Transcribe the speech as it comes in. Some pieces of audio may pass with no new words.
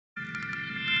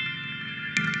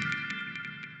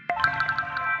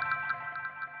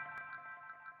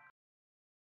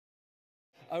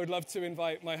I would love to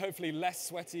invite my hopefully less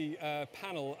sweaty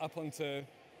panel up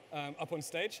on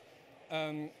stage.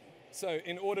 So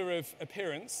in order of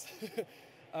appearance,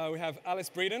 we have Alice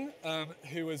Breeden,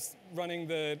 who was running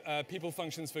the people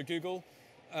functions for Google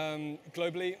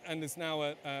globally and is now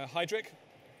at Heidrick,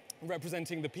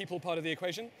 representing the people part of the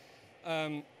equation.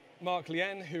 Marc,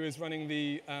 Lien, who is running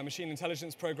the machine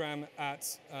intelligence program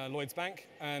at Lloyds Bank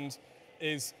and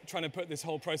is trying to put this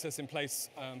whole process in place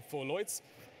for Lloyds.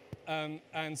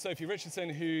 And Sophie Richardson,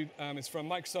 who is from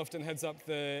Microsoft and heads up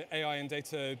the AI and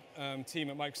data team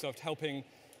at Microsoft, helping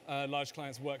large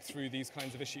clients work through these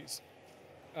kinds of issues.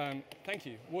 Thank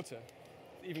you. Water,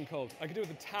 even cold. I could do it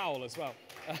with a towel as well.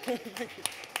 Thank you.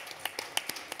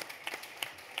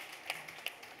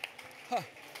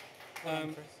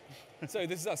 So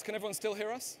this is us. Can everyone still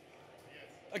hear us?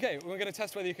 Okay, we're going to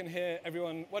test whether you can hear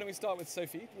everyone. Why don't we start with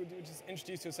Sophie? Would you just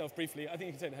introduce yourself briefly? I think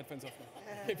you can take the headphones off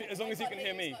now. As long as you can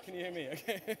hear me. Can you hear me?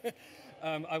 Okay.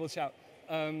 I will shout.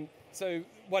 So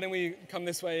why don't we come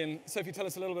this way, and Sophie, tell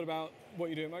us a little bit about what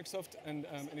you do at Microsoft and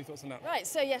any thoughts on that. Right,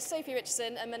 so yes, Sophie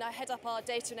Richardson, and I head up our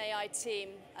data and AI team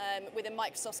within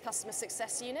Microsoft's customer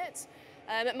success unit.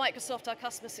 At Microsoft, our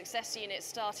customer success unit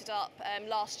started up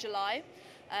last July.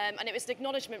 And it was an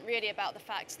acknowledgement really about the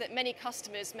fact that many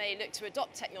customers may look to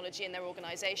adopt technology in their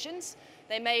organizations.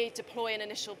 They may deploy an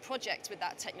initial project with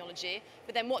that technology,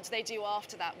 but then what do they do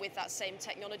after that with that same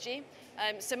technology?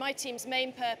 So my team's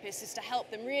main purpose is to help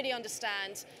them really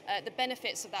understand the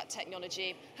benefits of that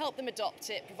technology, help them adopt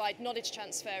it, provide knowledge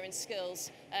transfer and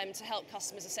skills to help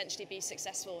customers essentially be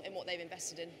successful in what they've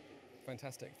invested in.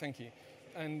 Fantastic, thank you.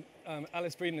 And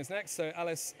Alice Breeden is next. So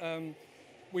Alice,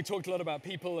 we talked a lot about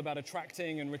people, about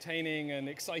attracting and retaining and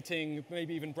exciting,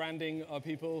 maybe even branding our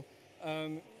people.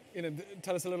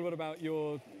 Tell us a little bit about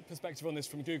your perspective on this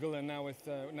from Google and now with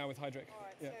Heidrick. All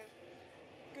right, so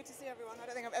good to see everyone. I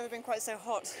don't think I've ever been quite so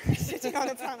hot sitting on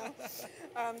a panel,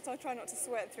 so I try not to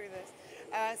sweat through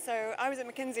this. So I was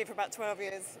at McKinsey for about 12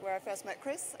 years, where I first met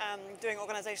Chris, doing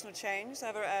organizational change.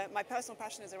 So my personal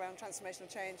passion is around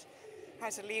transformational change, how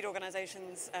to lead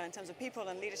organizations in terms of people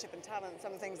and leadership and talent,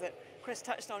 some of the things that Chris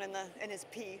touched on in his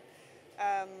P.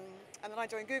 And then I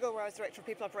joined Google, where I was Director of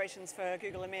People Operations for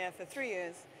Google EMEA for 3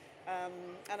 years.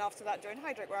 And after that, joined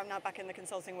Heidrick, where I'm now back in the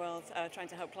consulting world, trying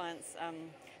to help clients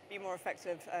be more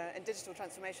effective in digital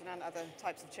transformation and other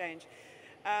types of change.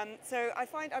 So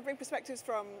I bring perspectives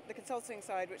from the consulting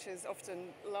side, which is often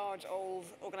large, old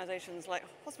organizations like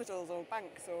hospitals or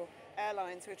banks or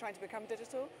airlines who are trying to become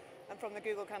digital, and from the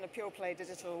Google kind of pure play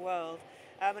digital world.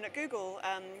 And at Google,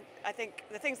 I think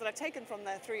the things that I've taken from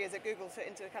their 3 years at Google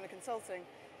into kind of consulting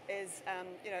is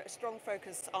a strong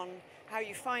focus on how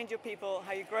you find your people,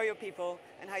 how you grow your people,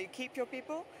 and how you keep your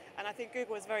people. And I think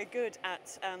Google is very good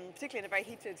at, particularly in a very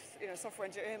heated software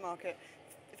engineer market,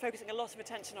 focusing a lot of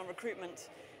attention on recruitment.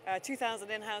 2,000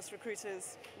 in-house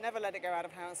recruiters, never let it go out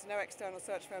of house, no external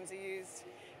search firms are used.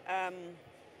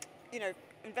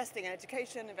 Investing in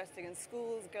education, investing in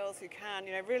schools, girls who can,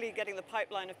 really getting the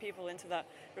pipeline of people into that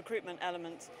recruitment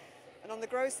element. And on the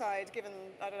growth side, given,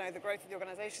 the growth of the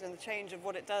organization and the change of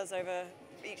what it does over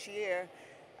each year,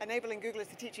 enabling Googlers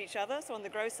to teach each other. So on the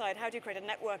growth side, how do you create a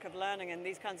network of learning in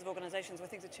these kinds of organizations where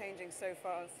things are changing so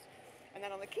fast? And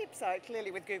then on the keep side,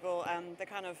 clearly with Google, the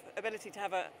kind of ability to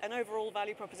have an overall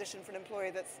value proposition for an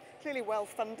employee that's clearly well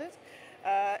funded.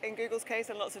 In Google's case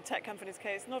and lots of tech companies'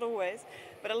 case, not always,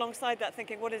 but alongside that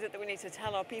thinking, what is it that we need to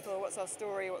tell our people? What's our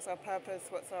story? What's our purpose?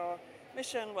 What's our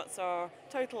mission? What's our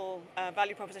total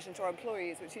value proposition to our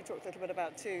employees, which you talked a little bit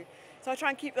about too. So I try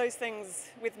and keep those things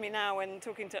with me now when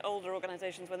talking to older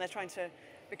organizations when they're trying to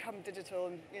become digital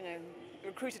and,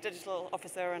 recruit a digital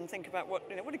officer and think about what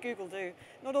did Google do?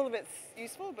 Not all of it's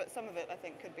useful, but some of it I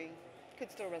think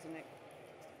could still resonate.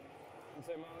 And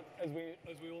so, Marc,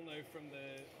 as we all know from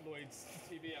the Lloyds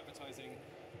TV advertising,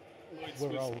 Lloyds We're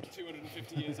was old.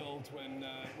 250 years old when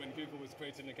Google was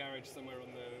created in a garage somewhere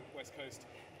on the West Coast.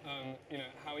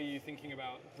 How are you thinking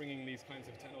about bringing these kinds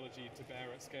of technology to bear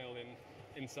at scale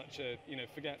in such a,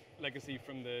 forget legacy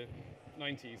from the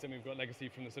 90s, and we've got legacy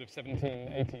from the sort of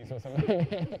 1780s or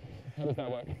something. How does that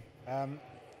work?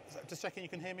 Just checking you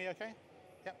can hear me okay?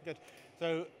 Yep, good.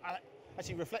 So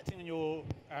actually reflecting on your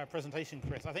presentation,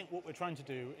 Chris, I think what we're trying to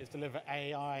do is deliver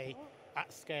AI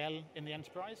at scale in the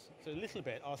enterprise. So a little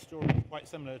bit, our story is quite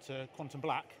similar to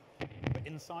QuantumBlack, but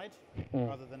inside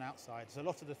rather than outside. So a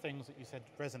lot of the things that you said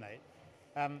resonate.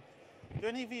 Do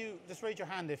any of you, just raise your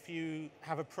hand if you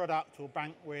have a product or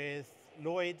bank with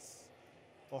Lloyds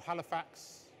or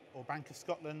Halifax or Bank of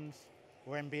Scotland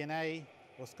or MBNA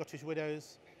or Scottish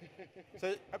Widows.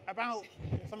 So about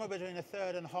somewhere between a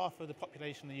third and half of the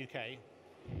population in the UK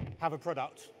have a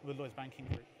product with Lloyds Banking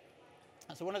Group.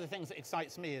 And so one of the things that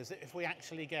excites me is that if we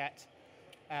actually get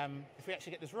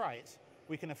this right,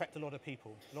 we can affect a lot of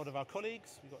people. A lot of our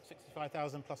colleagues, we've got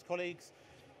 65,000 plus colleagues,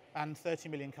 and 30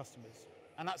 million customers.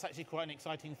 And that's actually quite an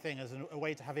exciting thing as a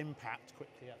way to have impact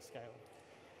quickly at scale.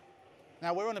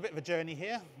 Now, we're on a bit of a journey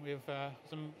here. We have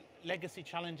some legacy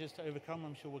challenges to overcome,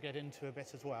 I'm sure we'll get into a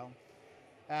bit as well.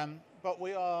 But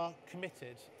we are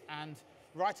committed, and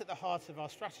right at the heart of our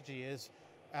strategy is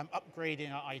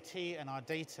upgrading our IT and our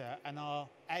data and our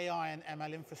AI and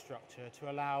ML infrastructure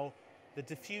to allow the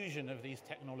diffusion of these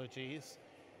technologies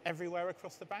everywhere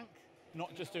across the bank,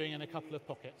 not just doing in a couple of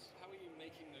pockets. How are you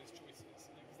making those choices?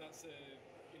 Because that's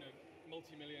a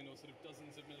multi-million or sort of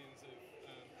dozens of millions of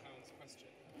pounds question.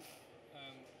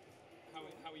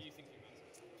 How are you thinking about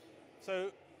it? So,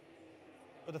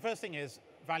 well, the first thing is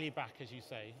value back, as you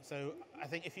say. So I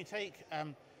think if you take,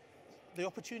 the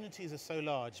opportunities are so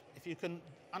large, if you can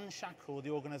unshackle the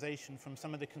organization from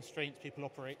some of the constraints people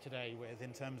operate today with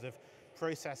in terms of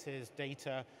processes,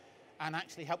 data, and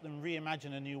actually help them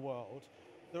reimagine a new world,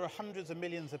 there are hundreds of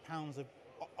millions of pounds of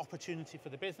opportunity for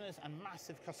the business and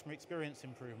massive customer experience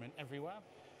improvement everywhere.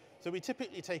 So we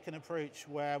typically take an approach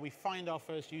where we find our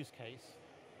first use case,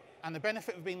 and the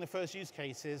benefit of being the first use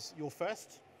case is you're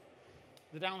first.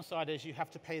 The downside is you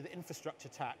have to pay the infrastructure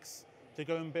tax to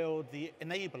go and build the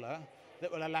enabler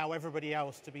that will allow everybody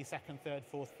else to be second, third,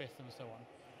 fourth, fifth, and so on.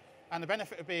 And the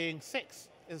benefit of being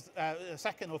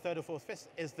second or third or fourth, fifth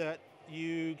is that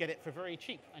you get it for very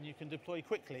cheap and you can deploy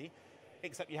quickly,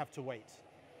 except you have to wait.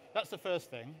 That's the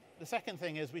first thing. The second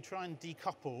thing is we try and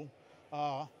decouple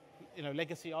our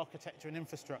legacy architecture and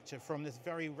infrastructure from this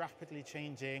very rapidly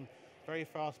changing, very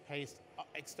fast-paced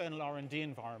external R&D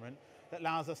environment that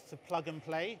allows us to plug and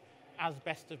play as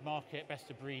best of market,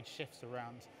 best of breed shifts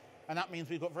around. And that means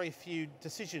we've got very few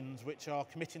decisions which are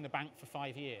committing the bank for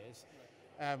 5 years.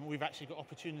 We've actually got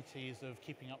opportunities of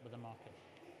keeping up with the market.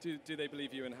 Do they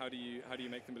believe you, and how do you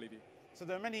make them believe you? So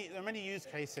there are many use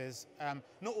cases,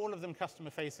 not all of them customer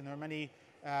facing. There are many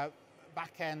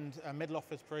back-end middle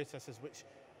office processes which,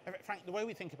 frankly, the way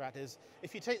we think about it is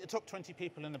if you take the top 20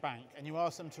 people in the bank and you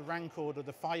ask them to rank order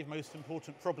the 5 most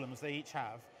important problems they each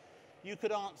have, you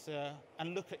could answer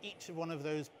and look at each of one of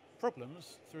those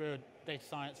problems through a data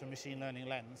science or machine learning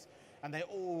lens, and they're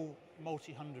all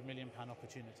multi-100 million pound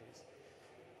opportunities.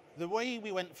 The way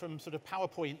we went from sort of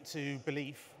PowerPoint to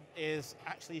belief is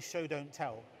actually show, don't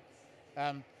tell.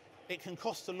 It can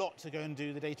cost a lot to go and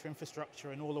do the data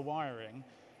infrastructure and all the wiring,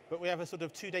 but we have a sort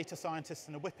of 2 data scientists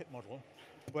and a whippet model,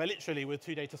 where literally with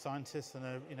 2 data scientists and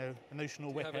a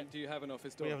notional whippet. Do you have an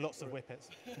office dog? We have lots of whippets.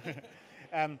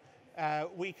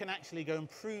 We can actually go and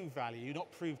prove value,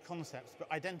 not prove concepts, but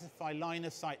identify line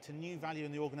of sight to new value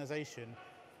in the organization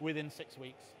within 6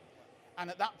 weeks. And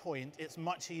at that point, it's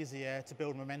much easier to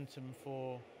build momentum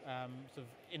for sort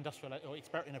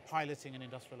of piloting and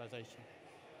industrialization.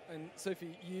 And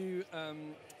Sophie, you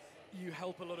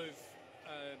help a lot of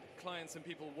clients and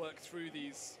people work through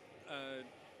these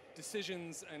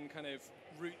decisions and kind of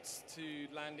routes to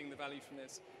landing the value from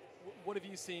this. What have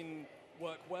you seen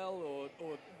work well,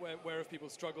 or where have people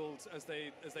struggled as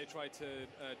they try to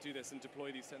do this and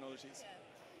deploy these technologies?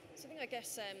 Yeah. So I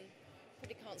guess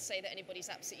probably can't say that anybody's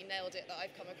absolutely nailed it that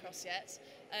I've come across yet,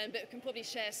 but we can probably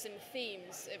share some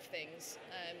themes of things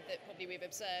that probably we've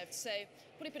observed. So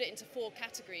probably put it into 4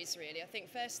 categories really. I think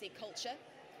firstly culture.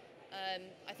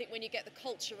 I think when you get the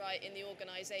culture right in the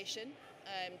organisation,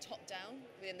 top down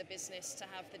within the business, to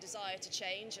have the desire to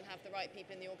change and have the right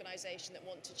people in the organisation that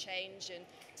want to change and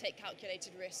take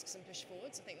calculated risks and push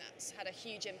forwards. I think that's had a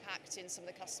huge impact in some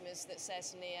of the customers that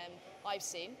certainly I've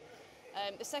seen.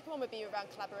 The second one would be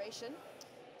around collaboration.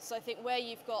 So I think where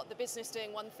you've got the business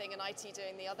doing one thing and IT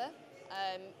doing the other,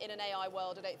 in an AI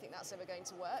world, I don't think that's ever going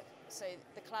to work. So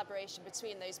the collaboration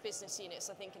between those business units,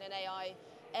 I think in an AI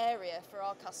area for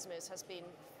our customers has been,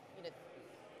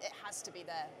 it has to be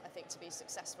there, I think, to be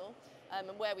successful. And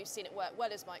where we've seen it work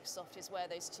well as Microsoft is where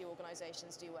those 2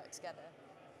 organisations do work together.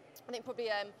 I think probably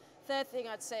third thing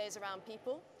I'd say is around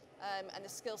people. And the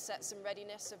skill sets and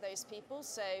readiness of those people.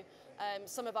 So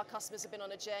some of our customers have been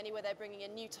on a journey where they're bringing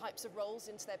in new types of roles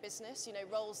into their business,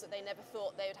 roles that they never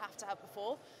thought they would have to have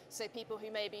before. So people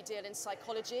who maybe deal in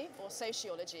psychology or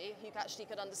sociology, who actually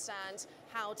could understand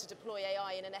how to deploy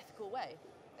AI in an ethical way,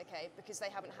 okay, because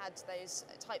they haven't had those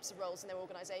types of roles in their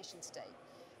organisation today.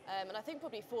 And I think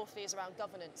probably fourthly is around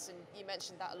governance, and you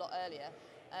mentioned that a lot earlier.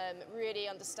 Really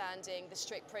understanding the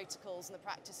strict protocols and the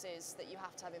practices that you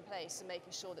have to have in place, and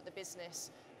making sure that the business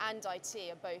and IT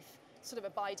are both sort of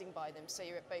abiding by them, so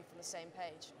you're both on the same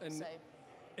page. And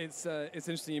it's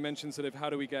interesting you mentioned sort of how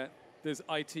do we get there's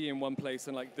IT in one place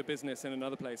and like the business in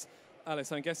another place.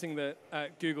 Alice, I'm guessing that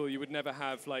at Google you would never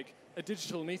have like a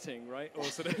digital meeting, right? Or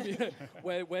sort of, you know,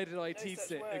 where did IT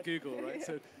sit at Google, right? Yeah.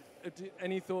 So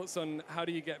any thoughts on how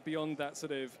do you get beyond that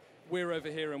sort of, we're over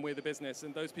here and we're the business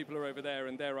and those people are over there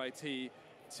and they're IT,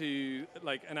 to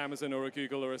like an Amazon or a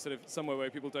Google or a sort of somewhere where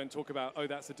people don't talk about, oh,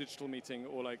 that's a digital meeting,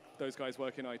 or like those guys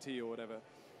work in IT or whatever?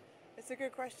 It's a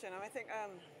good question. I think,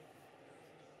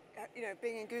 you know,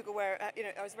 being in Google, where you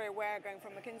know, I was very aware going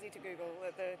from McKinsey to Google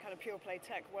that the kind of pure play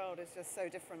tech world is just so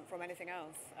different from anything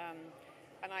else.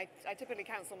 And I typically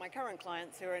counsel my current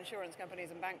clients who are insurance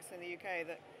companies and banks in the UK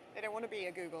that they don't want to be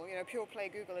a Google. You know, pure play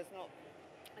Google is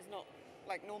not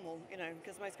like normal. You know,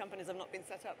 because most companies have not been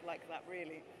set up like that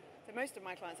really. So most of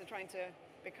my clients are trying to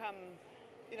become,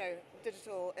 you know,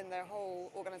 digital in their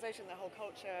whole organization, their whole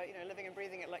culture, you know, living and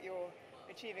breathing it like you're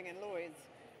achieving in Lloyds.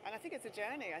 And I think it's a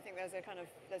journey. I think there's a sort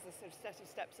of set of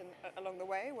steps along the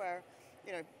way where,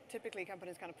 you know, typically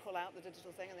companies kind of pull out the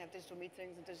digital thing and they have digital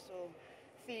meetings and digital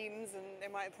themes, and they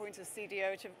might appoint a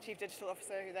CDO, Chief Digital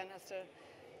Officer, who then has to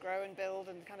grow and build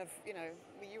and kind of, you know,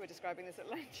 you were describing this at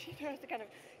lunch, you know, has to kind of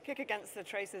kick against the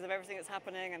traces of everything that's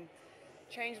happening and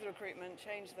change the recruitment,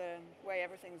 change the way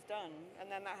everything's done, and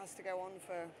then that has to go on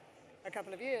for a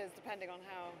couple of years, depending on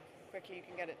how quickly you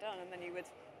can get it done, and then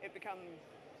it become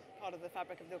part of the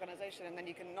fabric of the organization, and then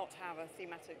you can not have a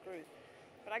thematic group.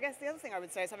 But I guess the other thing I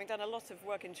would say is, having done a lot of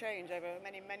work in change over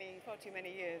far too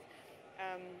many years,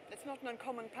 it's not an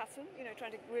uncommon pattern, you know,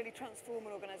 trying to really transform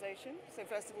an organization. So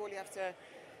first of all, you have to,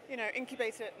 you know,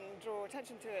 incubate it and draw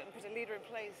attention to it and put a leader in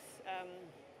place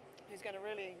who's going to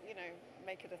really, you know,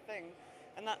 make it a thing.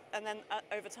 And then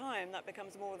over time, that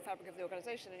becomes more the fabric of the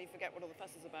organization, and you forget what all the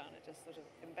fuss is about, and it just sort of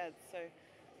embeds. So,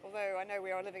 although I know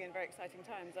we are living in very exciting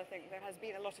times, I think there has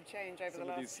been a lot of change over the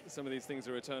last... Some of these things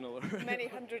are eternal. Many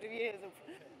hundred of years of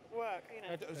work, you know.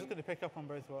 I was just going to pick up on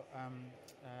both what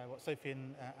Sophie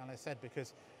and Alice said,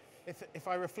 because if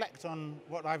I reflect on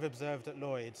what I've observed at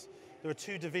Lloyds, there are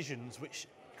two divisions which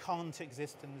can't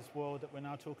exist in this world that we're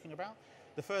now talking about.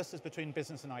 The first is between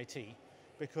business and IT,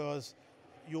 because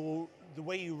the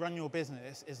way you run your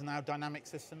business is now dynamic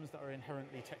systems that are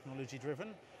inherently technology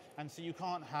driven, and so you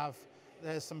can't have,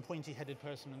 there's some pointy-headed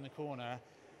person in the corner,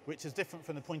 which is different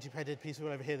from the pointy-headed people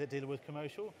over here that deal with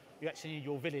commercial. You actually need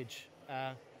your village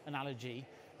analogy,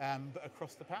 but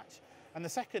across the patch. And the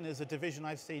second is a division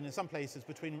I've seen in some places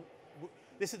between,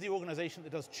 this is the organization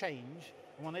that does change,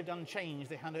 and when they've done change,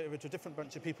 they hand it over to a different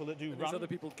bunch of people that do run. Other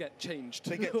people get changed.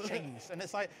 They get changed, and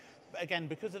it's like, again,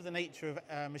 because of the nature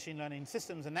of machine learning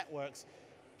systems and networks,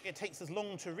 it takes as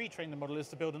long to retrain the model as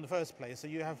to build in the first place.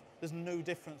 So there's no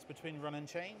difference between run and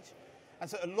change. And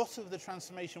so a lot of the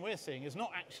transformation we're seeing is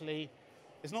not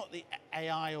the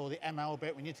AI or the ML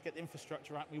bit, we need to get the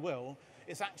infrastructure right, we will.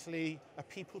 It's actually a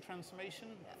people transformation,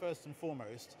 first and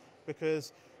foremost,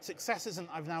 because success isn't,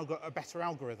 I've now got a better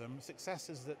algorithm. Success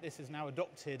is that this is now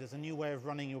adopted as a new way of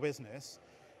running your business,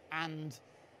 and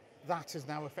that is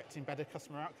now affecting better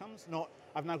customer outcomes, not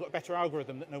I've now got a better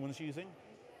algorithm that no one's using,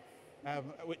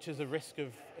 which is a risk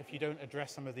of if you don't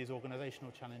address some of these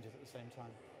organizational challenges at the same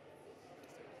time.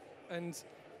 And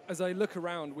as I look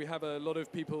around, we have a lot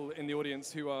of people in the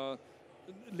audience who are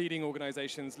leading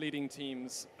organizations, leading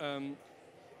teams.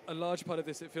 A large part of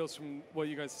this, it feels from what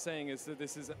you guys are saying, is that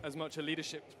this is as much a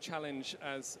leadership challenge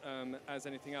as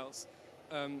anything else.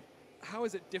 How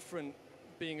is it different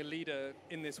being a leader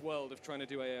in this world of trying to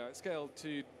do AI at scale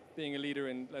to being a leader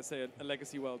in, let's say, a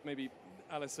legacy world? Maybe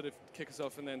Alice sort of kick us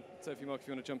off, and then Sophie, Marc, if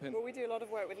you want to jump in. Well, we do a lot of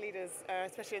work with leaders,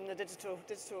 especially in the digital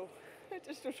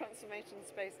transformation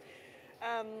space.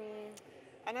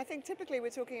 And I think typically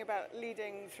we're talking about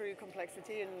leading through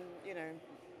complexity and, you know,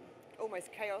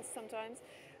 almost chaos sometimes.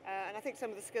 And I think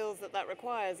some of the skills that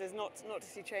requires is not to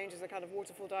see change as a kind of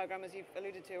waterfall diagram, as you've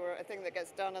alluded to, or a thing that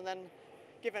gets done and then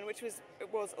given, which was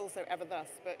also ever thus.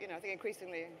 But, you know, I think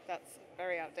increasingly that's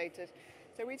very outdated.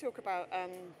 So we talk about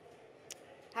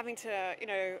having to, you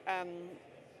know,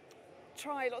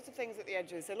 try lots of things at the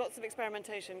edges. So lots of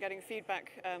experimentation, getting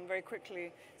feedback very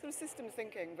quickly, sort of systems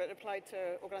thinking, but applied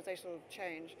to organizational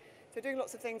change. So doing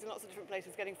lots of things in lots of different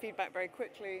places, getting feedback very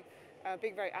quickly,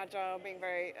 being very agile, being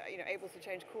very able to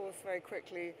change course very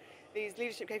quickly. These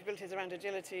leadership capabilities around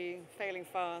agility, failing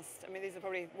fast. I mean, these are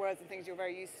probably words and things you're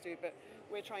very used to, but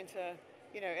we're trying to,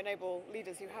 you know, enable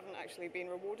leaders who haven't actually been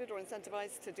rewarded or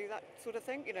incentivized to do that sort of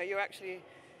thing. You know, you actually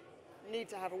need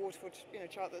to have a waterfall,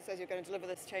 chart that says you're going to deliver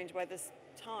this change by this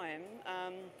time,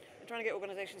 and trying to get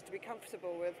organizations to be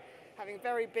comfortable with having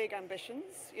very big ambitions.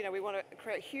 You know, we want to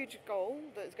create a huge goal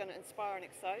that is going to inspire and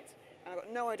excite, and I've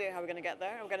got no idea how we're going to get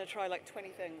there. I'm going to try like 20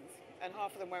 things, and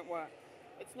half of them won't work.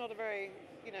 it's not a very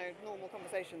normal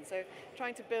conversation. So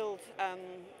trying to build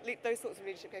those sorts of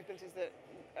leadership capabilities that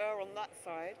are on that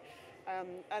side,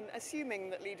 and assuming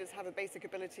that leaders have a basic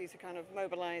ability to kind of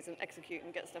mobilize and execute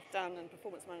and get stuff done, and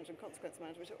performance management and consequence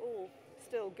management, which are all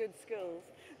still good skills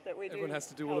that we do. Everyone has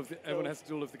to do all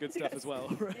of the good stuff as well,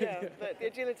 right? Yeah, but the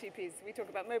agility piece, we talk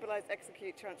about mobilize,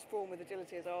 execute, transform with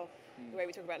agility as the way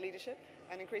we talk about leadership,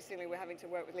 and increasingly we're having to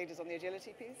work with leaders on the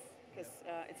agility piece, because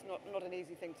it's not an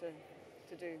easy thing to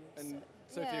do. And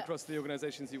Sophie, across the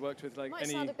organisations you worked with, like might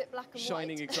any sound a bit black and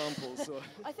shining white. examples? Or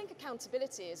I think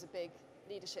accountability is a big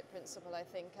leadership principle. I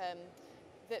think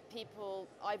that people,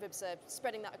 I've observed,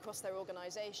 spreading that across their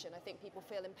organisation, I think people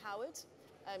feel empowered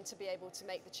to be able to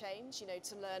make the change,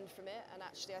 to learn from it, and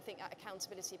actually I think that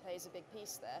accountability plays a big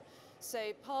piece there.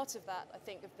 So part of that, I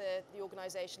think, of the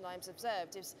organisation I've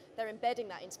observed is they're embedding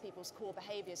that into people's core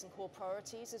behaviours and core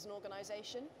priorities as an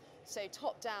organisation. So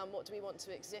top down, what do we want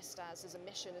to exist as a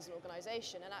mission, as an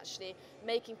organisation, and actually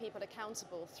making people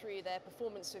accountable through their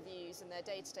performance reviews and their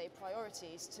day-to-day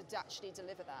priorities to actually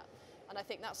deliver that. And I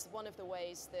think that's one of the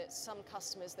ways that some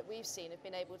customers that we've seen have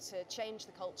been able to change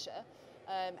the culture,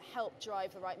 help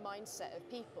drive the right mindset of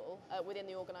people within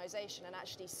the organisation, and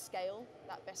actually scale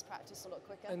that best practice a lot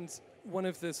quicker. And one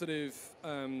of the sort of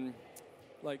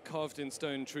like carved in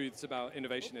stone truths about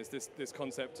innovation is this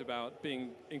concept about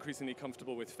being increasingly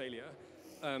comfortable with failure,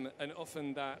 and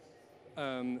often that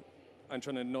I'm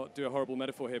trying to not do a horrible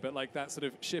metaphor here, but like that sort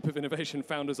of ship of innovation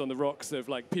founders on the rocks of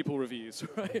like people reviews,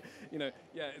 right?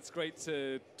 It's great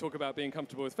to talk about being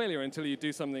comfortable with failure until you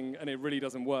do something and it really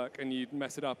doesn't work and you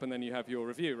mess it up and then you have your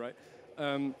review, right?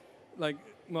 Like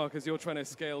Marc, as you're trying to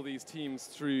scale these teams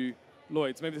through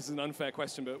Lloyds, maybe this is an unfair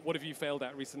question, but what have you failed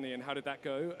at recently and how did that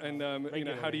go? And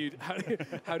how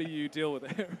do you deal with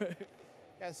it?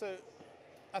 Yeah, so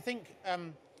I think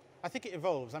it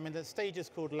evolves. I mean, the stage is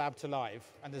called lab to live,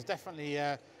 and there's definitely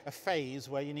a phase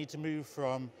where you need to move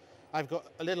from, I've got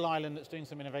a little island that's doing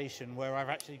some innovation where I've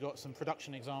actually got some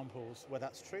production examples where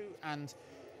that's true, and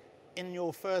in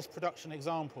your first production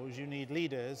examples, you need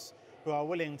leaders who are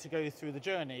willing to go through the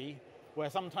journey where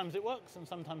sometimes it works and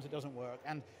sometimes it doesn't work.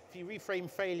 And if you reframe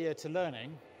failure to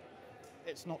learning,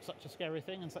 it's not such a scary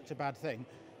thing and such a bad thing.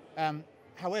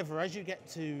 However, as you get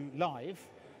to live,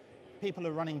 people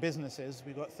are running businesses.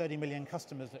 We've got 30 million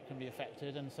customers that can be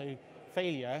affected, and so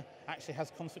failure actually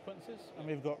has consequences, and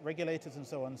we've got regulators and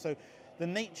so on. So the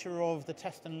nature of the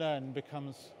test and learn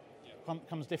becomes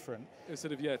different.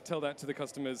 Sort of, tell that to the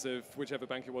customers of whichever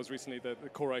bank it was recently, the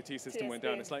core IT system went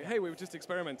down. It's like, hey, we were just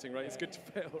experimenting, right? It's good to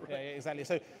fail, right? Yeah, exactly.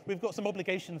 So we've got some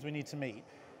obligations we need to meet.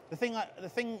 The thing I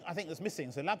think that's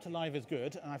missing, so lab to live is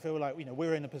good, and I feel like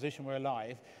we're in a position where we're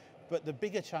live, but the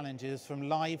bigger challenge is from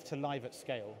live to live at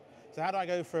scale. So how do I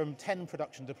go from 10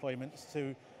 production deployments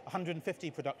to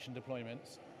 150 production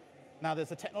deployments? Now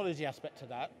there's a technology aspect to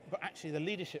that, but actually the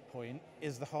leadership point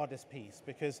is the hardest piece,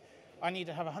 because I need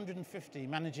to have 150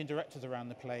 managing directors around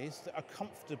the place that are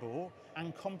comfortable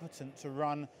and competent to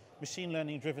run machine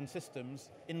learning driven systems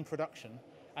in production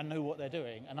and know what they're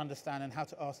doing and understand and how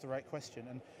to ask the right question.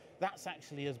 And that's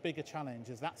actually as big a challenge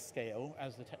as that scale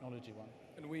as the technology one.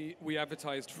 And we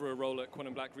advertised for a role at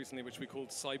QuantumBlack recently, which we called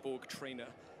Cyborg Trainer.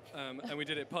 And we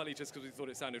did it partly just because we thought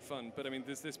it sounded fun. But I mean,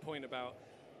 there's this point about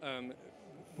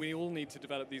we all need to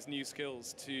develop these new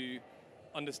skills to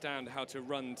understand how to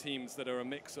run teams that are a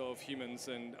mix of humans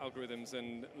and algorithms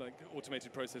and like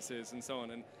automated processes and so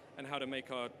on, and how to make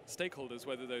our stakeholders,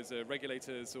 whether those are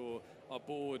regulators or our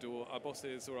board or our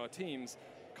bosses or our teams,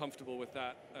 comfortable with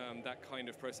that kind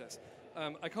of process.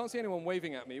 I can't see anyone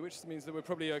waving at me, which means that we're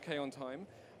probably okay on time.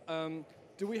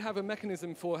 Do we have a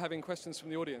mechanism for having questions from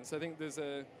the audience? I think is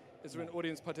there an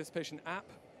audience participation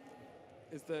app?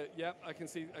 Yeah, I can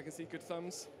see good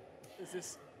thumbs.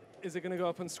 Is it going to go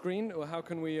up on screen, or how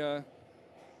can we? Oh,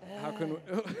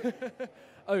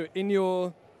 in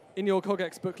your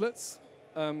CogX booklets,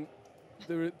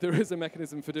 there is a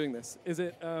mechanism for doing this. Is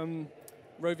it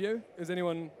Rovio? Has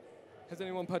anyone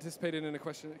participated in a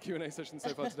Q&A session so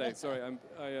far today? Sorry,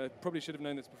 I probably should have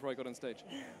known this before I got on stage.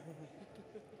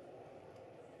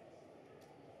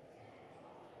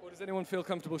 Or does anyone feel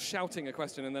comfortable shouting a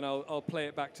question and then I'll play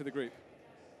it back to the group?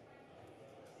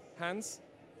 Hands?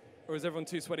 Or is everyone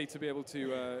too sweaty to be able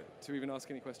to even ask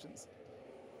any questions?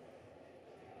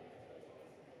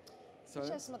 I can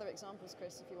share some other examples,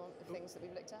 Chris, if you want, of things that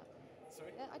we've looked at.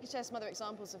 Sorry? Yeah, I can share some other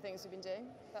examples of things we've been doing.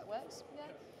 If that works.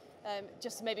 Yeah.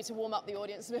 Just maybe to warm up the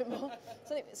audience a bit more.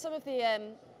 So I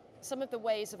think some of the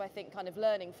ways of, I think, kind of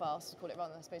learning fast, call it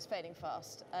rather than, I suppose, failing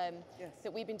fast,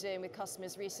 that we've been doing with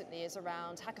customers recently is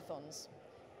around hackathons.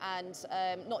 And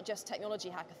not just technology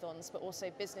hackathons, but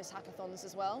also business hackathons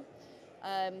as well.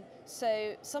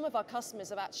 So some of our customers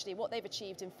have actually, what they've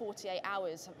achieved in 48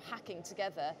 hours of hacking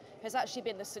together has actually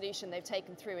been the solution they've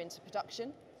taken through into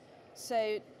production.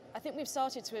 So I think we've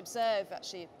started to observe,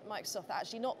 actually, Microsoft, that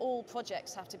actually not all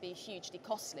projects have to be hugely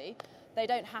costly. They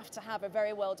don't have to have a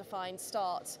very well-defined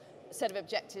start, set of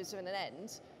objectives and an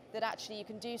end, that actually you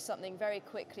can do something very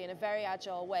quickly in a very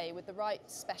agile way with the right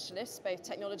specialists, both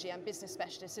technology and business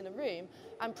specialists in a room,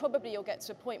 and probably you'll get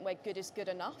to a point where good is good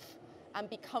enough and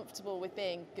be comfortable with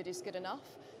being good is good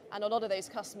enough. And a lot of those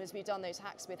customers we've done those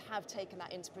hacks with have taken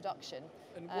that into production.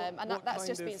 And that's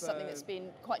just been something that's been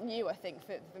quite new, I think,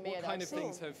 for me. What kind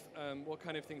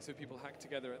of things have people hacked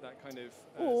together at that kind of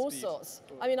all speed? sorts.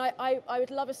 I mean, I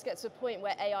would love us to get to a point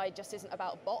where AI just isn't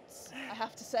about bots, I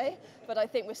have to say. But I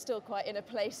think we're still quite in a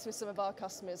place with some of our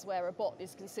customers where a bot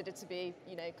is considered to be,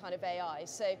 kind of AI.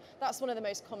 So that's one of the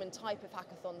most common type of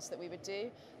hackathons that we would do,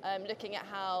 looking at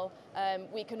how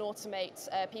we can automate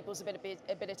people's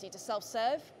ability to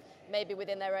self-serve, maybe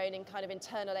within their own kind of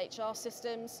internal HR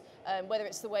systems, whether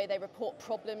it's the way they report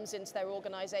problems into their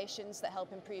organisations that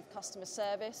help improve customer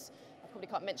service. I probably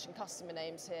can't mention customer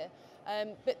names here.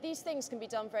 But these things can be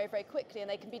done very, very quickly, and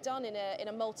they can be done in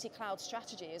a multi-cloud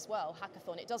strategy as well,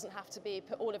 hackathon. It doesn't have to be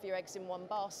put all of your eggs in one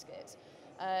basket.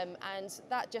 And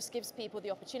that just gives people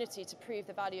the opportunity to prove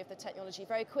the value of the technology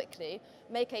very quickly,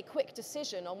 make a quick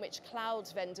decision on which cloud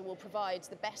vendor will provide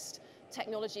the best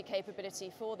technology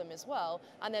capability for them as well,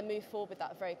 and then move forward with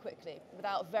that very quickly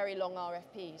without very long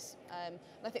RFPs. And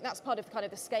I think that's part of kind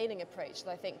of the scaling approach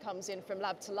that I think comes in from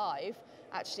lab to live,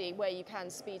 actually, where you can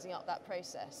speeding up that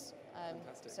process.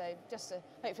 So just to,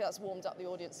 hopefully that's warmed up the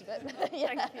audience a bit.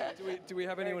 Yeah. Do we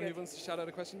have anyone who wants to shout out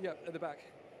a question? Yeah, at the back.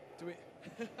 Do we?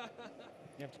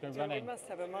 You have to go running. We must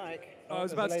have a mic. I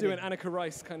was about to do an Annika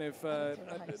Rice kind of,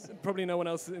 probably no one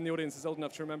else in the audience is old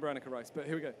enough to remember Annika Rice, but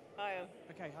here we go. I am.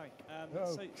 Okay, hi.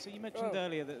 So you mentioned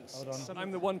earlier that...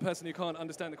 I'm the one person who can't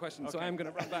understand the question, so I am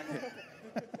going to run back here.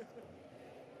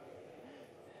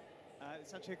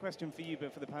 It's actually a question for you,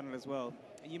 but for the panel as well.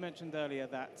 You mentioned earlier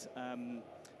that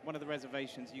one of the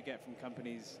reservations you get from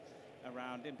companies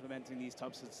around implementing these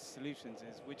types of solutions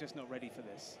is we're just not ready for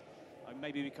this.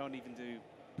 Maybe we can't even do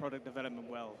product development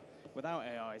well without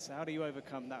AI. So how do you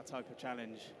overcome that type of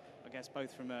challenge, I guess,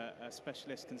 both from a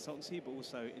specialist consultancy, but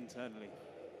also internally?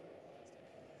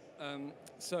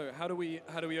 So how do we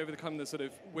overcome the sort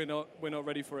of we're not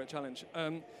ready for it challenge?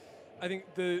 I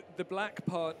think the black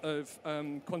part of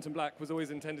QuantumBlack was always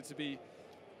intended to be,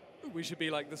 we should be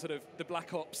like the sort of the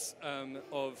black ops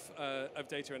of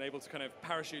data, and able to kind of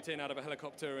parachute in out of a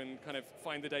helicopter and kind of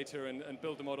find the data and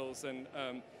build the models and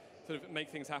sort of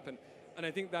make things happen. And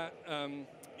I think that,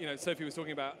 Sophie was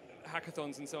talking about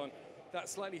hackathons and so on. That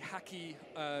slightly hacky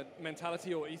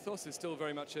mentality or ethos is still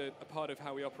very much a part of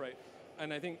how we operate.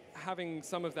 And I think having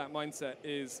some of that mindset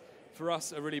is, for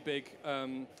us, a really big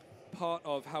part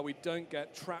of how we don't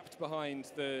get trapped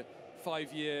behind the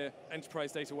 5-year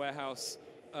enterprise data warehouse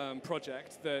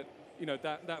project that,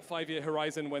 that 5-year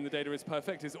horizon when the data is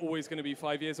perfect is always going to be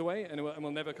 5 years away and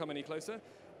will never come any closer.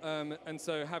 And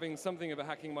so having something of a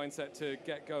hacking mindset to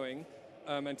get going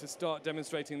and to start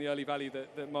demonstrating the early value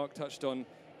that Marc touched on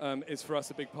is for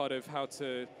us a big part of how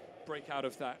to break out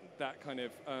of that kind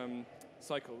of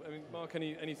cycle. I mean, Marc,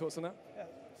 any thoughts on that? Yeah,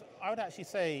 so I would actually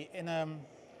say in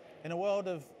a world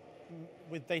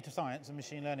with data science and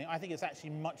machine learning, I think it's actually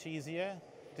much easier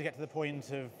to get to the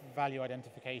point of value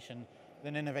identification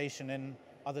than innovation in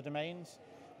other domains,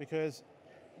 because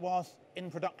whilst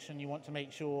in production you want to make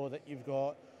sure that you've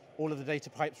got all of the data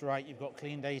pipes right, you've got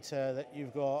clean data, that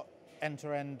you've got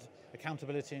end-to-end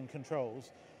accountability and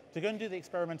controls. To go and do the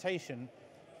experimentation,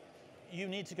 you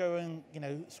need to go and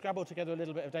scrabble together a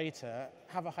little bit of data,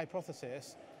 have a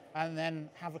hypothesis, and then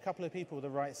have a couple of people with the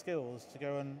right skills to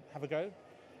go and have a go.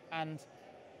 And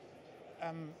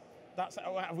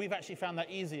we've actually found that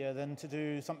easier than to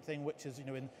do something which is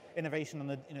in innovation on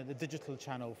the digital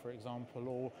channel, for example,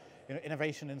 or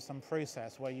innovation in some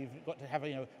process where you've got to have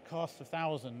a cast of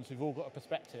thousands who've all got a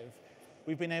perspective.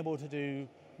 We've been able to do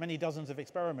many dozens of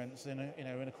experiments in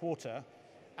a quarter,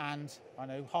 and I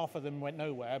know half of them went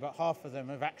nowhere, but half of them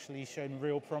have actually shown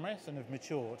real promise and have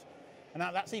matured. And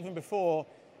that's even before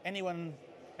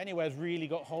anywhere's really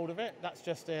got hold of it. That's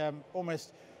just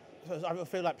almost. I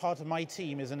feel like part of my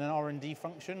team is in an R&D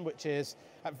function, which is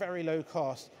at very low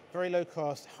cost,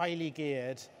 highly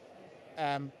geared,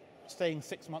 staying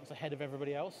 6 months ahead of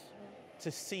everybody else to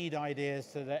seed ideas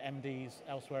to the MDs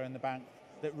elsewhere in the bank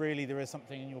that really there is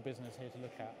something in your business here to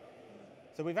look at.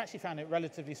 So we've actually found it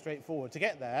relatively straightforward. To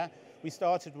get there, we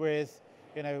started with,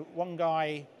 one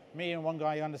guy, me and one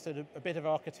guy who understood a bit of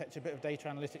architecture, a bit of data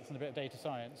analytics and a bit of data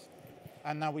science.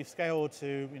 And now we've scaled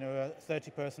to a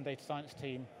 30-person data science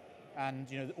team,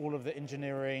 and all of the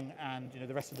engineering and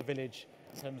the rest of the village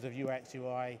in terms of UX,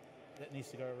 UI that needs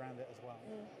to go around it as well.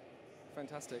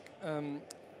 Fantastic.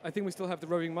 I think we still have the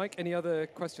roving mic. Any other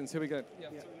questions? Here we go. Yeah.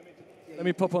 Let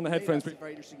me pop on the headphones. Some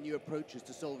very interesting new approaches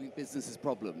to solving businesses'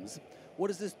 problems. What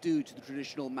does this do to the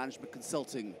traditional management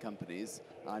consulting companies?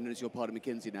 I notice you're part of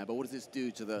McKinsey now, but what does this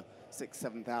do to the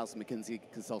 6,000 to 7,000 McKinsey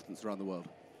consultants around the world?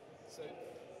 So,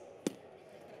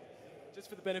 just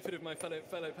for the benefit of my fellow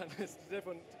panelists, is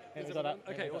everyone?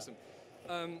 Okay, awesome.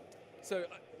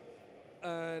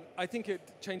 I think it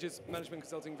changes management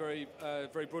consulting very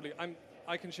broadly.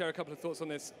 I can share a couple of thoughts on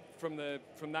this from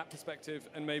that perspective,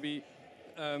 and maybe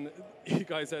you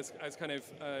guys as kind of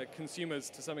consumers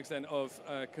to some extent of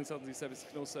consultancy services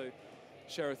can also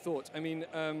share a thought. I mean,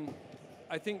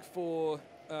 I think for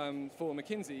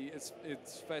McKinsey,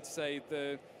 it's fair to say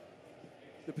the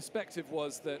perspective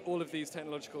was that all of these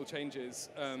technological changes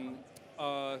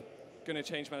are going to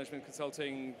change management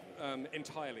consulting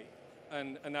entirely,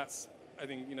 and that's, I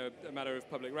think, a matter of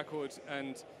public record.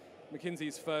 And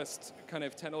McKinsey's first kind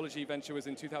of technology venture was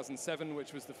in 2007,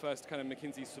 which was the first kind of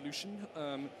McKinsey solution.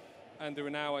 And there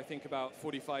are now, I think, about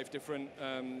 45 different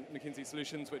McKinsey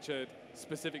solutions, which are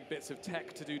specific bits of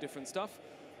tech to do different stuff.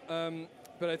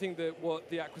 But I think that what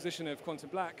the acquisition of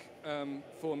QuantumBlack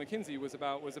for McKinsey was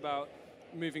about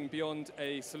moving beyond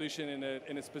a solution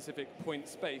in a specific point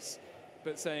space,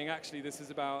 but saying, actually, this is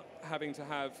about having to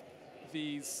have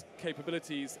these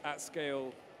capabilities at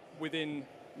scale within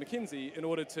McKinsey in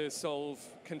order to solve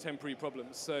contemporary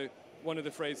problems. So one of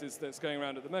the phrases that's going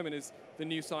around at the moment is the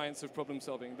new science of problem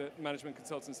solving. That management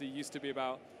consultancy used to be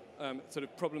about sort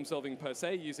of problem solving per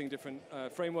se, using different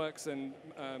frameworks and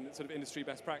sort of industry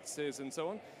best practices and so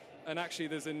on. And actually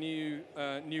there's a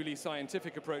newly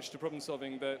scientific approach to problem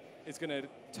solving that is going to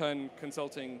turn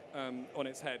consulting on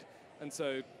its head. And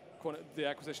so the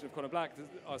acquisition of QuantumBlack,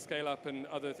 our scale up and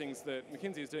other things that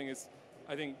McKinsey is doing is,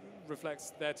 I think,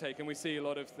 reflects their take. And we see a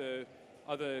lot of the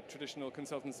other traditional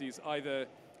consultancies either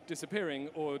disappearing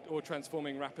or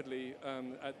transforming rapidly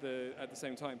at the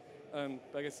same time.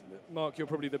 I guess, Marc, you're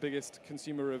probably the biggest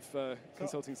consumer of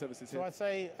consulting services here. So I'd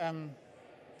say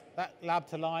that lab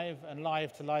to live and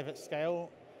live to live at scale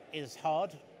is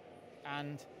hard,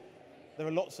 and there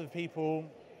are lots of people,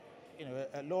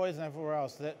 at Lloyds and everywhere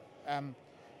else that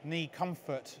need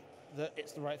comfort that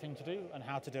it's the right thing to do and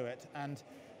how to do it. And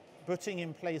putting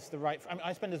in place the right,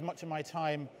 I spend as much of my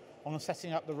time on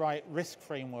setting up the right risk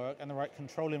framework and the right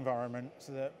control environment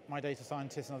so that my data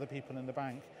scientists and other people in the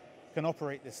bank can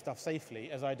operate this stuff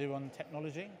safely as I do on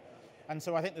technology. And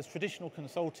so I think there's traditional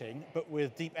consulting, but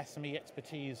with deep SME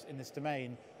expertise in this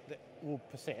domain that will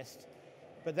persist.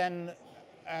 But then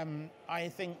I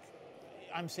think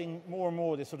I'm seeing more and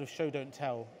more this sort of show don't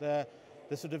tell. The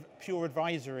sort of pure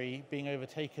advisory being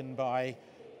overtaken by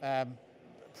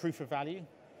proof of value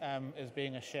as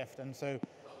being a shift. And so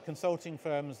consulting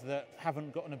firms that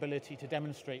haven't got an ability to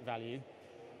demonstrate value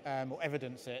or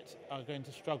evidence it are going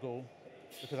to struggle,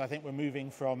 because I think we're moving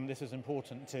from this is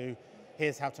important to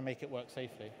here's how to make it work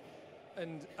safely.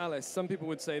 And Alice, some people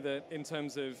would say that in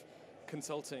terms of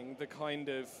consulting, the kind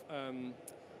of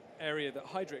area that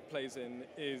Heidrick plays in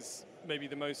is maybe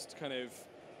the most kind of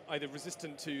either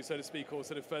resistant to, so to speak, or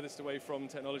sort of furthest away from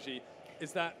technology.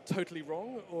 Is that totally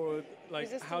wrong, or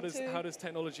like how does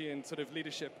technology and sort of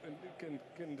leadership and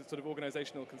sort of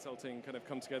organizational consulting kind of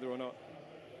come together or not?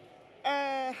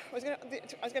 I was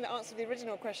going to answer the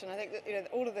original question. I think that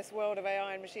all of this world of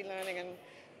AI and machine learning, and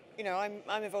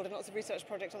I'm involved in lots of research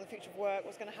projects on the future of work.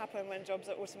 What's going to happen when jobs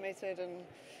are automated, and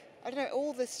I don't know.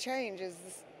 All this change is.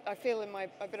 I feel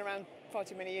I've been around far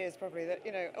too many years probably, that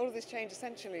all of this change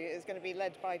essentially is going to be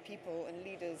led by people and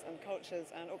leaders and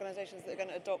cultures and organizations that are going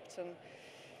to adopt and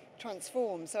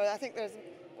transform. So I think there's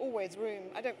always room.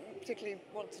 I don't particularly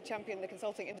want to champion the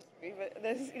consulting industry, but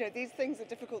there's these things are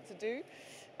difficult to do,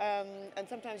 and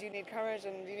sometimes you need courage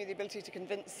and you need the ability to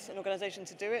convince an organization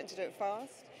to do it and to do it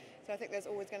fast. So I think there's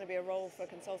always going to be a role for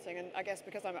consulting, and I guess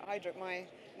because I'm at Heidrick, my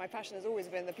passion has always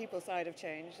been the people side of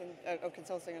change and of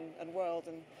consulting and world,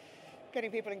 and getting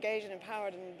people engaged and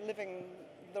empowered and living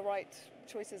the right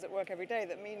choices at work every day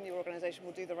that mean your organization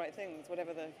will do the right things,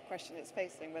 whatever the question it's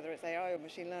facing, whether it's AI or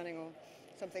machine learning or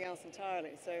something else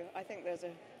entirely. So I think there's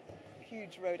a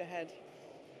huge road ahead.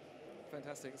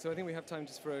 Fantastic. So I think we have time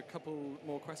just for a couple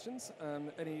more questions.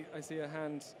 I see a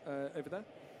hand over there.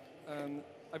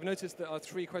 I've noticed that our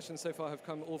 3 questions so far have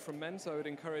come all from men, so I would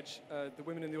encourage the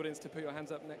women in the audience to put your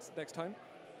hands up next time.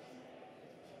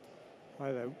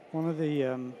 Hi there. One of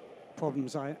the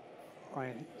problems I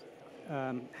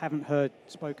haven't heard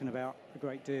spoken about a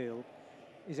great deal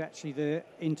is actually the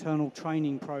internal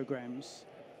training programs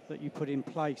that you put in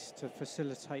place to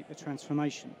facilitate the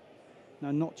transformation.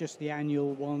 Now, not just the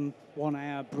annual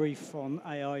one-hour brief on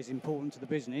AI is important to the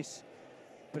business,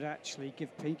 but actually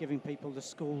giving people the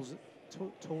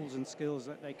tools and skills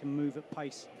that they can move at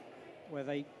pace, where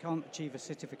they can't achieve a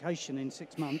certification in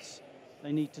 6 months.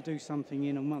 They need to do something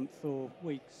in a month or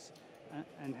weeks.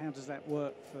 And how does that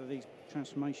work for these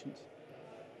transformations?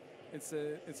 It's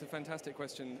a fantastic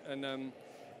question, and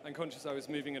I'm conscious I was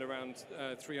moving at around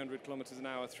 300 kilometers an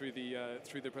hour through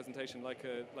the presentation, like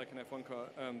an F1 car,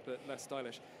 but less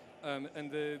stylish.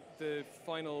 And the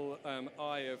final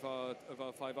I of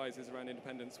our 5 I's is around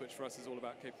independence, which for us is all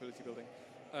about capability building.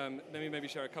 Let me maybe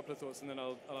share a couple of thoughts, and then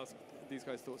I'll ask these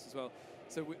guys' thoughts as well.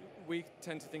 So we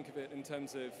tend to think of it in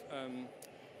terms of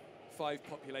 5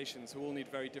 populations who all need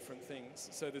very different things.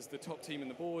 So there's the top team in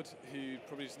the board who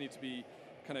probably just need to be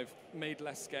kind of made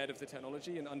less scared of the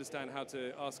technology and understand how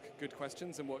to ask good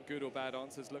questions and what good or bad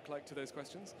answers look like to those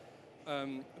questions.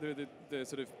 There are the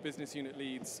sort of business unit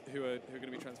leads who are going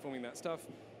to be transforming that stuff,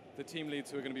 the team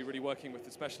leads who are going to be really working with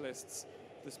the specialists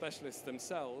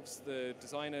themselves, the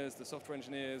designers, the software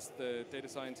engineers, the data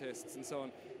scientists, and so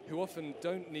on, who often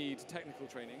don't need technical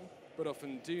training, but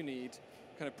often do need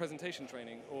kind of presentation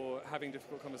training or having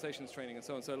difficult conversations training and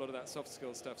so on. So a lot of that soft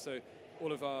skills stuff. So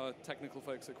all of our technical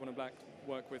folks at QuantumBlack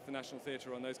work with the National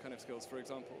Theatre on those kind of skills, for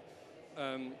example.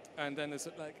 And then there's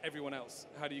like everyone else.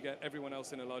 How do you get everyone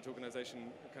else in a large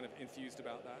organization kind of enthused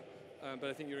about that?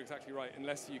 But I think you're exactly right.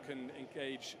 Unless you can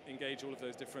engage all of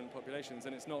those different populations,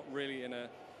 and it's not really in a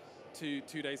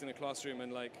two days in a classroom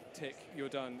and like tick, you're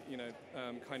done,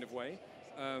 kind of way.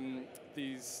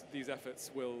 These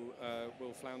efforts will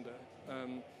flounder.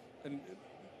 And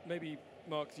maybe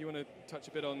Marc, do you want to touch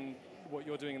a bit on what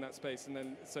you're doing in that space, and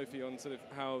then Sophie on sort of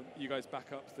how you guys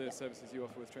back up the services you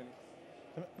offer with training?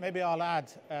 Maybe I'll add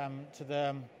to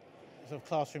the sort of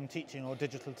classroom teaching or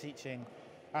digital teaching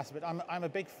aspect. I'm a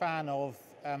big fan of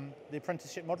the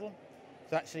apprenticeship model,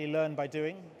 to actually learn by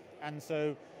doing. And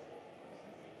so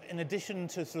in addition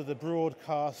to sort of the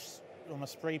broadcast,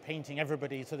 almost spray painting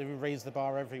everybody so that we raise the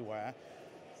bar everywhere,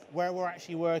 where we're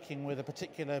actually working with a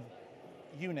particular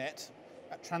unit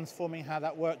at transforming how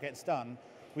that work gets done,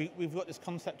 we've got this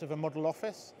concept of a model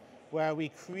office where we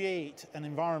create an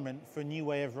environment for a new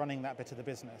way of running that bit of the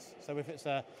business. So if it's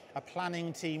a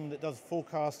planning team that does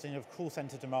forecasting of call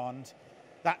center demand,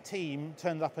 that team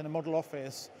turns up in a model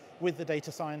office with the data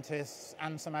scientists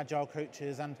and some agile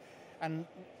coaches, and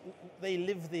they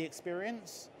live the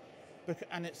experience.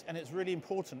 And it's really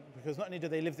important because not only do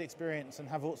they live the experience and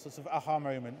have all sorts of aha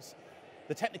moments,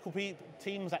 the technical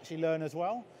teams actually learn as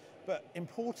well, but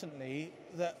importantly,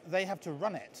 that they have to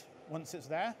run it once it's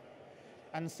there.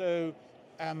 And so,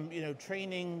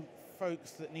 training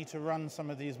folks that need to run some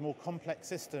of these more complex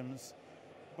systems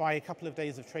by a couple of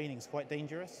days of training is quite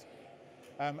dangerous.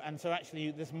 And so actually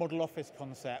this model office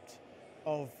concept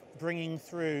of bringing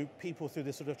through people through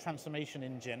this sort of transformation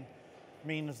engine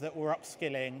means that we're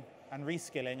upskilling and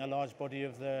reskilling a large body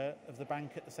of the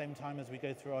bank at the same time as we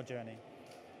go through our journey.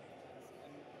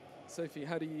 Sophie,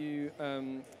 how do you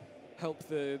help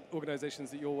the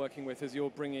organizations that you're working with as you're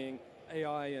bringing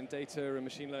AI and data and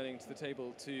machine learning to the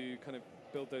table to kind of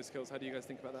build those skills? How do you guys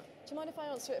think about that? Do you mind if I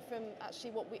answer it from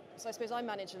actually so I suppose I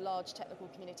manage a large technical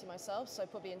community myself, so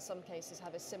probably in some cases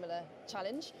have a similar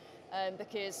challenge,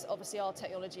 because obviously our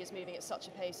technology is moving at such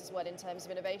a pace as well in terms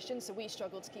of innovation, so we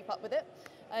struggle to keep up with it.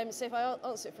 So if I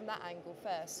answer it from that angle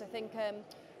first, I think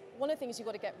one of the things you've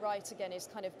got to get right again is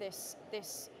kind of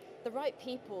the right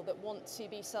people that want to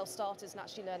be self-starters and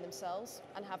actually learn themselves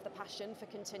and have the passion for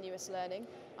continuous learning.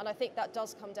 And I think that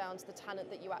does come down to the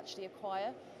talent that you actually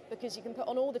acquire, because you can put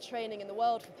on all the training in the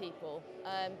world for people,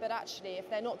 but actually if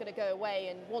they're not going to go away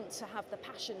and want to have the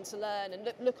passion to learn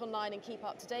and look online and keep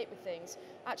up to date with things,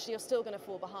 actually you're still going to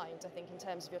fall behind, I think, in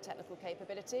terms of your technical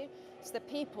capability. So the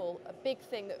people, a big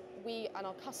thing that we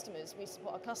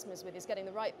support our customers with is getting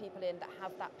the right people in that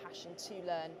have that passion to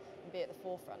learn and be at the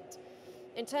forefront.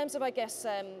 In terms of, I guess,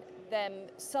 them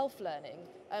self-learning,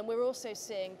 we're also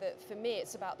seeing that for me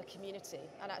it's about the community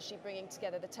and actually bringing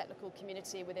together the technical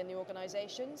community within the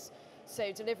organisations.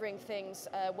 So delivering things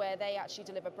where they actually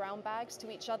deliver brown bags to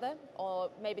each other, or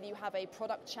maybe you have a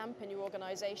product champ in your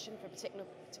organisation for a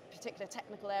particular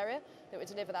technical area that would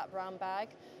deliver that brown bag.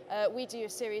 We do a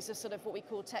series of sort of what we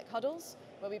call tech huddles,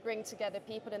 where we bring together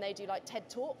people and they do like TED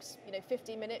Talks,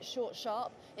 15 minutes, short,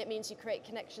 sharp. It means you create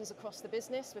connections across the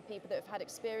business with people that have had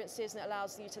experiences, and it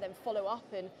allows you to then follow up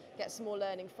and get some more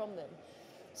learning from them.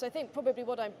 So I think probably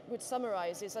what I would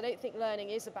summarise is I don't think learning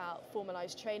is about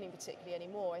formalised training particularly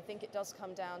anymore. I think it does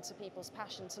come down to people's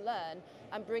passion to learn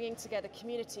and bringing together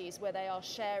communities where they are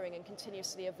sharing and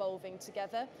continuously evolving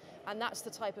together. And that's the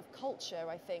type of culture,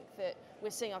 I think, that we're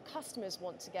seeing our customers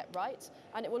want to get right.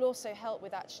 And it will also help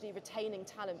with actually retaining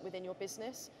talent within your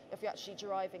business if you're actually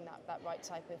driving that right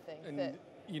type of thing. And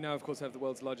you now, of course, have the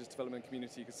world's largest development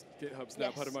community because GitHub's now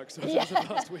Yes. part of Microsoft Yeah. as of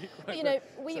last week. Right? But, you know,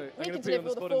 So we I'm can gonna put you on deliver the all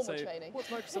the spot and formal say, training. what's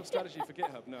Microsoft's strategy for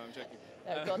GitHub? No, I'm joking.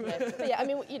 Oh, God, no. But yeah, I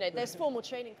mean, you know, there's formal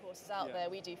training courses out Yeah. there.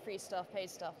 We do free stuff, paid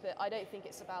stuff, but I don't think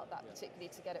it's about that particularly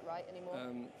to get it right anymore.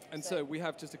 And so we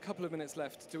have just a couple of minutes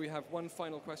left. Do we have one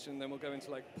final question? Then we'll go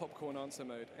into like popcorn answer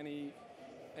mode. Any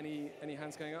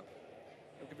hands going up?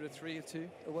 I'll give it a 3, a 2,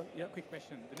 a 1. Yeah. Quick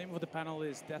question. The name of the panel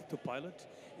is Death to Pilot.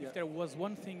 Yeah. If there was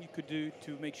one thing you could do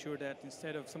to make sure that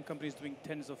instead of some companies doing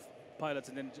tens of pilots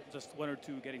and then just 1 or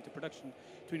 2 getting to production,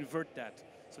 to invert that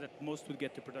so that most would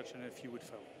get to production and a few would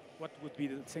fail, what would be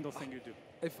the single thing you do?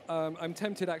 If I'm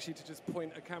tempted actually to just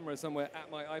point a camera somewhere at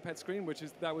my iPad screen,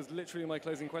 that was literally my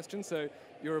closing question. So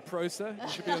you're a pro, sir. You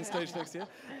should be on stage next year.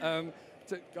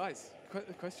 So guys,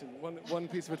 question. One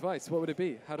piece of advice. What would it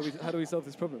be? How do we solve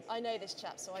this problem? I know this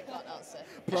chap, so I can't answer.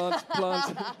 Plant.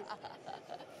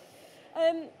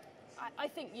 I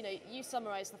think, you know, you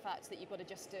summarise the fact that you've got to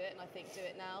just do it, and I think do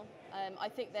it now. I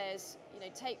think there's, you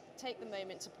know, take the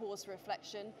moment to pause for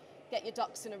reflection, get your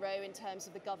ducks in a row in terms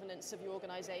of the governance of your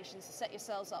organisation, so set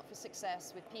yourselves up for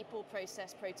success with people,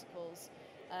 process, protocols,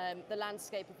 the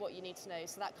landscape of what you need to know,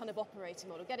 so that kind of operating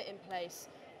model, get it in place,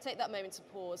 take that moment to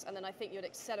pause, and then I think you'd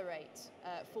accelerate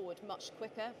forward much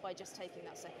quicker by just taking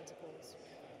that second to pause.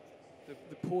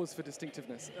 The pause for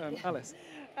distinctiveness. Alice?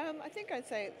 I think I'd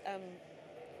say, I've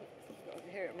got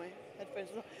to hear it in my headphones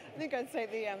as well. I think I'd say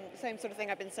the same sort of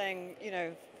thing I've been saying, you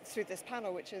know, through this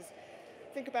panel, which is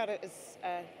think about it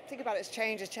as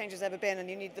change as ever been, and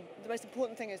you need the most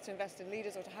important thing is to invest in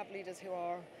leaders or to have leaders who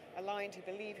are aligned, who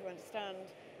believe, who understand,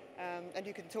 and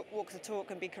who can walk the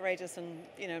talk and be courageous and,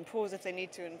 you know, and pause if they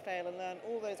need to and fail and learn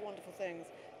all those wonderful things.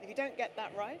 If you don't get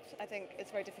that right, I think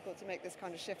it's very difficult to make this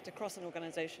kind of shift across an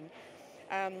organisation.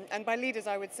 And by leaders,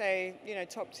 I would say, you know,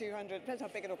 top 200, depends how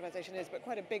big an organisation is, but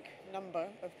quite a big number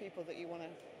of people that you want to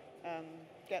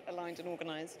get aligned and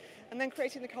organised. And then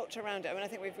creating the culture around it. I mean, I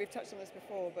think we've touched on this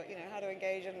before, but, you know, how to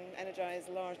engage and energise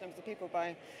large numbers of people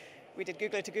by, we did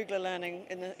Googler to Googler learning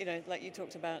in the, you know, like you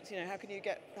talked about, you know, how can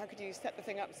you set the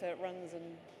thing up so it runs and,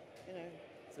 you know,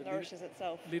 so nourishes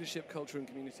itself. Leadership, culture and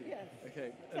community. Yes,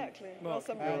 okay. Exactly. Marc, well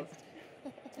summarised.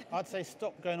 I'd say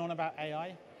stop going on about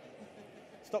AI.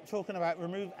 Stop talking about,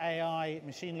 remove AI,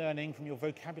 machine learning from your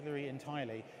vocabulary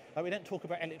entirely. Like, we don't talk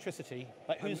about electricity.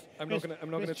 Like, I'm not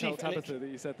going to tell Tabitha that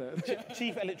you said that.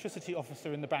 Chief electricity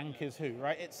officer in the bank is who,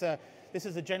 right? This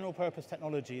is a general purpose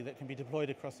technology that can be deployed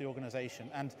across the organization.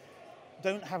 And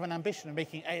don't have an ambition of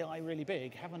making AI really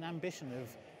big. Have an ambition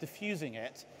of diffusing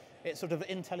it. It's sort of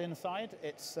Intel inside.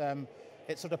 It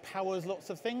sort of powers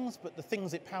lots of things, but the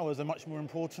things it powers are much more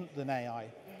important than AI.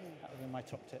 That would be my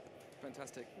top tip.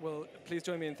 Fantastic. Well, please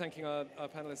join me in thanking our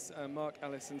panelists, Marc,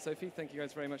 Alice and Sophie. Thank you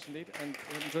guys very much indeed, and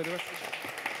enjoy the rest of the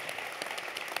show.